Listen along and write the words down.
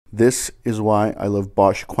This is why I love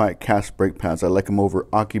Bosch QuietCast brake pads. I like them over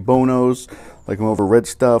Akebonos, like them over red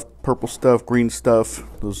stuff, purple stuff, green stuff,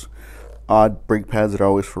 those odd brake pads that are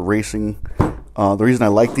always for racing. The reason I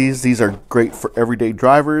like these are great for everyday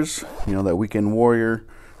drivers, you know, that weekend warrior,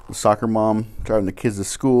 the soccer mom driving the kids to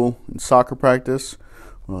school and soccer practice.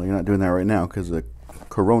 Well, you're not doing that right now because of the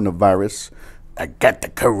coronavirus. I got the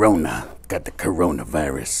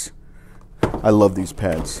coronavirus. I love these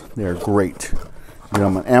pads. They are great. Get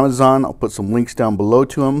them on Amazon. I'll put some links down below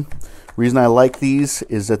to them. Reason I like these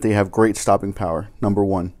is that they have great stopping power, number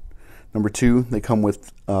one. Number two, they come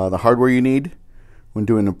with the hardware you need when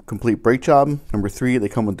doing a complete brake job. Number three, they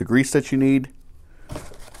come with the grease that you need.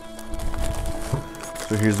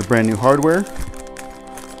 So here's the brand new hardware.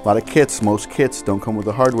 A lot of kits, most kits don't come with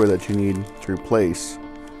the hardware that you need to replace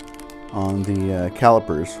on the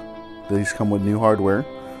calipers. These come with new hardware.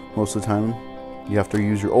 Most of the time you have to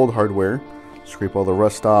use your old hardware, scrape all the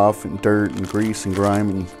rust off and dirt and grease and grime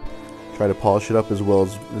and try to polish it up as well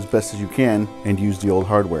as best as you can and use the old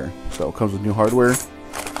hardware. So it comes with new hardware.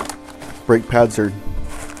 Brake pads are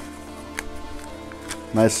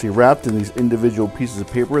nicely wrapped in these individual pieces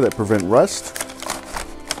of paper that prevent rust.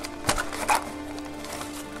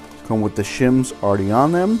 Come with the shims already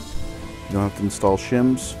on them. You don't have to install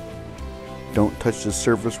shims. Don't touch the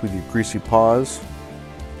surface with your greasy paws.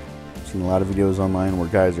 I've seen a lot of videos online where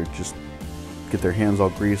guys are just get their hands all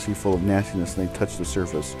greasy, full of nastiness, and they touch the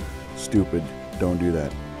surface. Stupid. Don't do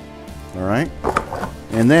that. Alright?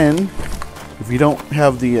 And then, if you don't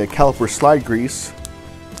have the caliper slide grease,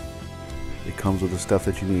 it comes with the stuff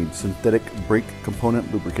that you need. Synthetic brake component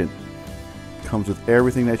lubricant. It comes with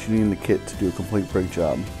everything that you need in the kit to do a complete brake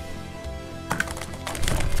job.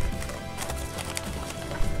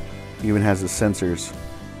 It even has the sensors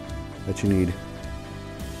that you need.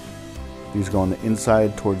 These go on the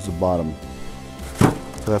inside towards the bottom.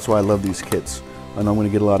 So that's why I love these kits. I know I'm going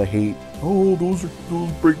to get a lot of hate. Oh, those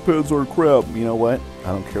brake pads are crap. You know what?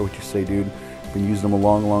 I don't care what you say, dude. I've been using them a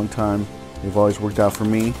long time. They've always worked out for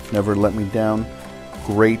me. Never let me down.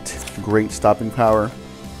 Great stopping power.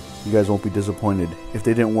 You guys won't be disappointed. If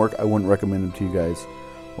they didn't work, I wouldn't recommend them to you guys.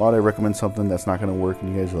 Why would I recommend something that's not going to work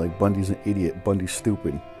and you guys are like, Bundy's an idiot. Bundy's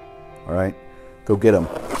stupid. Alright? Go get them.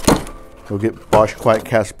 Go get Bosch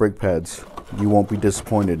QuietCast brake pads. You won't be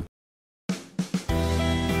disappointed.